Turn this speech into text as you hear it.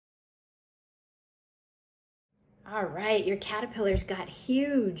All right, your caterpillars got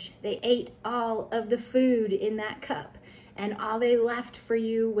huge. They ate all of the food in that cup, and all they left for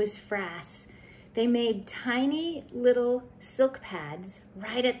you was frass. They made tiny little silk pads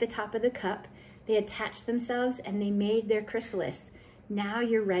right at the top of the cup. They attached themselves and they made their chrysalis. Now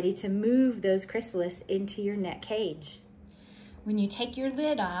you're ready to move those chrysalis into your net cage. When you take your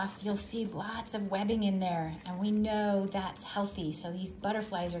lid off, you'll see lots of webbing in there, and we know that's healthy. So these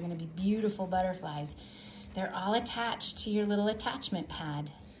butterflies are gonna be beautiful butterflies. They're all attached to your little attachment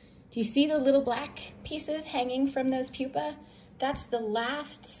pad. Do you see the little black pieces hanging from those pupae? That's the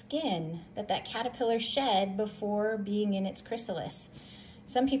last skin that caterpillar shed before being in its chrysalis.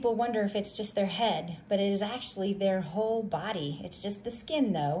 Some people wonder if it's just their head, but it is actually their whole body. It's just the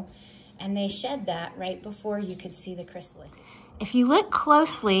skin though, and they shed that right before you could see the chrysalis. If you look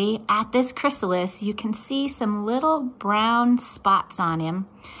closely at this chrysalis, you can see some little brown spots on him,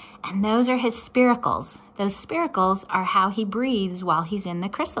 and those are his spiracles. Those spiracles are how he breathes while he's in the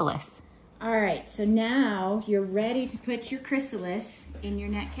chrysalis. All right, so now you're ready to put your chrysalis in your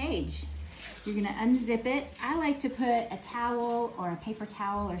net cage. You're gonna unzip it. I like to put a towel or a paper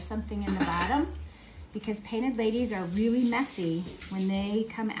towel or something in the bottom because painted ladies are really messy when they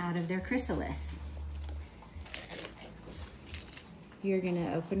come out of their chrysalis. You're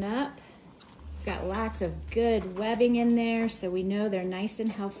gonna open up. Got lots of good webbing in there, so we know they're nice and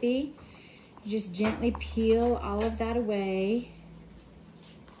healthy. You just gently peel all of that away.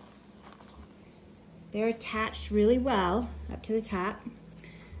 They're attached really well up to the top.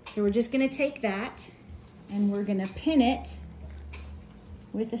 So we're just gonna take that and we're gonna pin it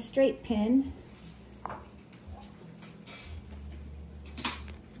with a straight pin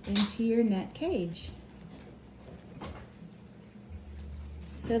into your net cage.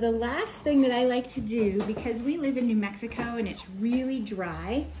 So the last thing that I like to do, because we live in New Mexico and it's really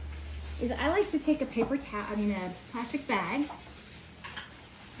dry, is I like to take a a plastic bag,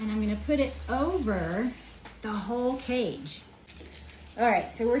 and I'm gonna put it over the whole cage. All right,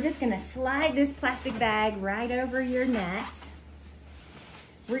 so we're just gonna slide this plastic bag right over your net.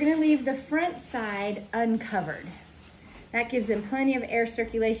 We're gonna leave the front side uncovered. That gives them plenty of air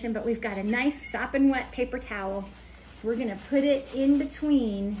circulation, but we've got a nice sopping wet paper towel. We're gonna put it in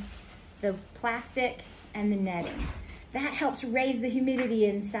between the plastic and the netting. That helps raise the humidity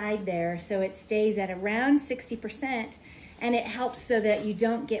inside there so it stays at around 60%, and it helps so that you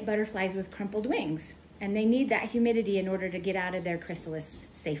don't get butterflies with crumpled wings. And they need that humidity in order to get out of their chrysalis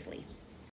safely.